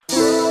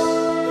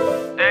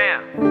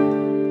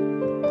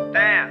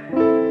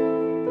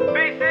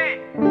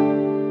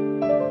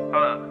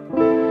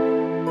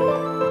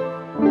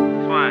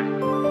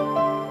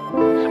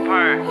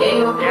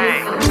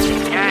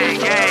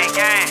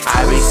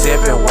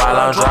while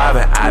I'm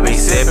driving. I be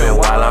sipping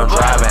while I'm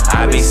driving.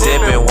 I be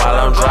sipping while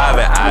I'm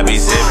driving. I be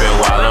sipping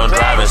while I'm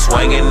driving.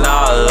 Swinging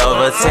all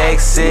over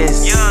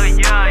Texas.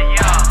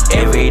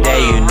 Every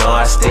day you know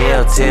I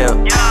still tip.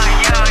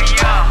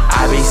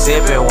 I be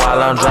sipping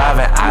while I'm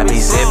driving. I be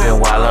sipping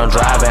while I'm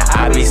driving.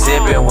 I be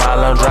sipping while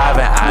I'm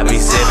driving. I be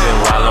sipping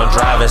while I'm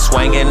driving.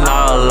 Swinging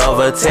all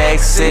over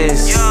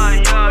Texas.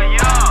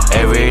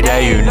 Every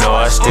day you know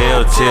I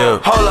still tip.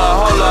 Hold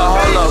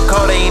up,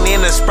 codeine in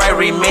the spray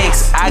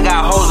remix. I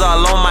got hoes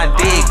all on my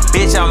dick.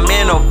 Bitch, I'm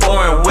in a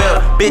foreign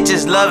whip.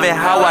 Bitches loving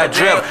how I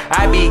drip.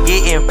 I be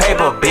getting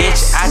paper,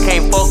 bitch. I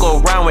can't fuck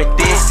around with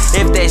this.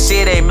 If that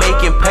shit ain't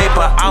making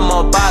paper, I'm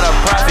about to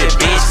profit,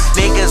 bitch.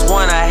 Niggas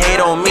wanna hate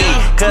on me,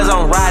 cause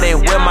I'm riding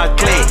with my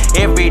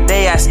clique. Every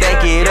day I stack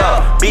it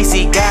up.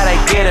 BC gotta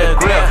get a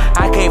grip.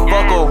 I can't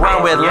fuck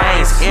around with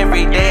lanes.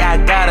 Every day I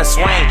gotta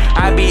swing.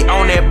 I be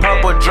on that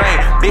purple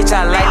drink. Bitch,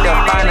 I like the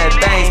finer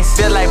things.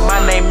 Feel like my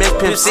name is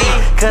Pip C,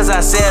 cause I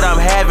said I'm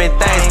having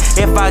things.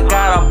 If I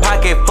got a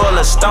pocket full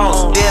of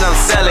stones, then I'm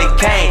selling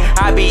cane.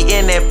 I be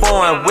in that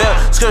foreign whip,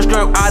 skirt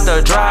out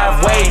the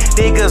driveway.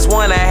 Niggas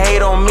wanna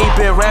hate on me,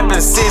 been rapping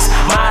since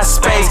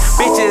MySpace.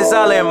 Bitches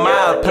all in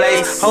my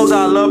place, hoes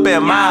all up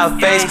in my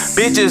face.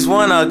 Bitches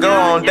wanna go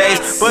on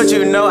dates, but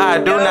you know I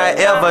do not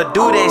ever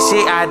do that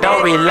shit, I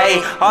don't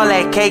relate. All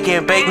that cake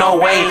and bake, no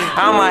way.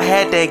 I'ma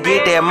have to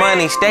get that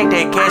money, stack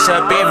that cash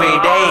up every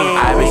day.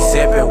 I be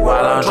sipping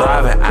while I'm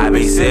driving. I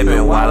be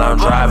sipping while I'm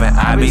driving.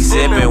 I be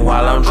sipping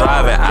while I'm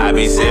driving. I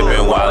be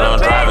sipping while I'm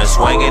driving.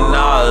 Swinging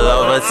all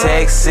over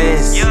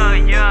Texas.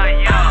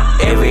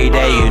 Every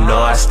day you know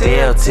I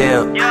still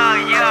tip.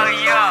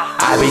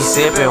 I be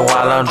sipping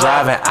while I'm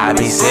driving. I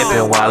be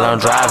sipping while I'm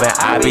driving.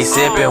 I be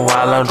sipping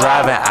while I'm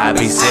driving. I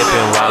be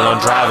sipping while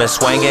I'm driving.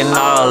 Swinging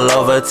all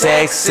over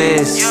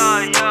Texas.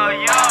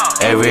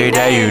 Every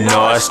day you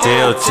know I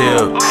still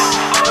tip.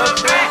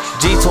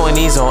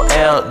 G20s on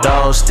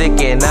L-Dos,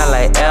 sticking out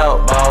like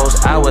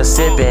elbows. I was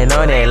sipping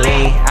on that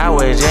lean, I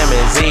was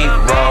jamming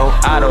zero.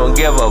 I don't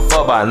give a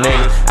fuck about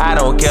niggas, I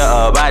don't care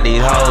about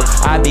these hoes.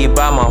 I be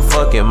by my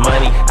fucking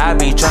money, I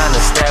be trying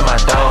to stack my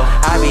dough.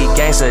 I be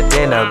gangster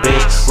than a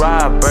bitch,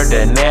 Robert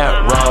De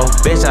Niro.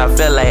 Bitch, I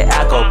feel like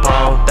Al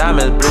Capone,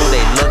 diamonds blue,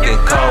 they looking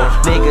cold.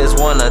 Niggas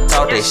wanna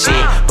talk that shit,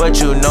 but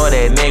you know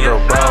that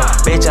nigga bro.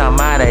 Bitch, I'm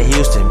out of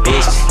Houston,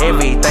 bitch.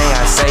 Everything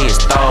I say is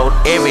throwed,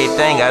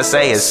 everything I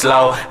say is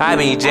slow. I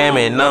be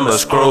jamming number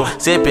screw,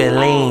 sipping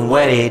lean,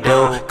 what it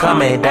do?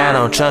 Coming down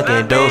on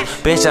chunkin' dudes.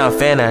 Bitch, I'm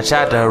finna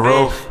chop the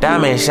roof.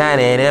 Diamond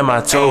shining in my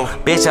tooth.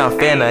 Bitch, I'm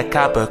finna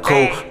cop a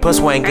coupe. Put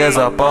swingers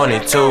up on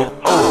it too.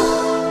 Ooh.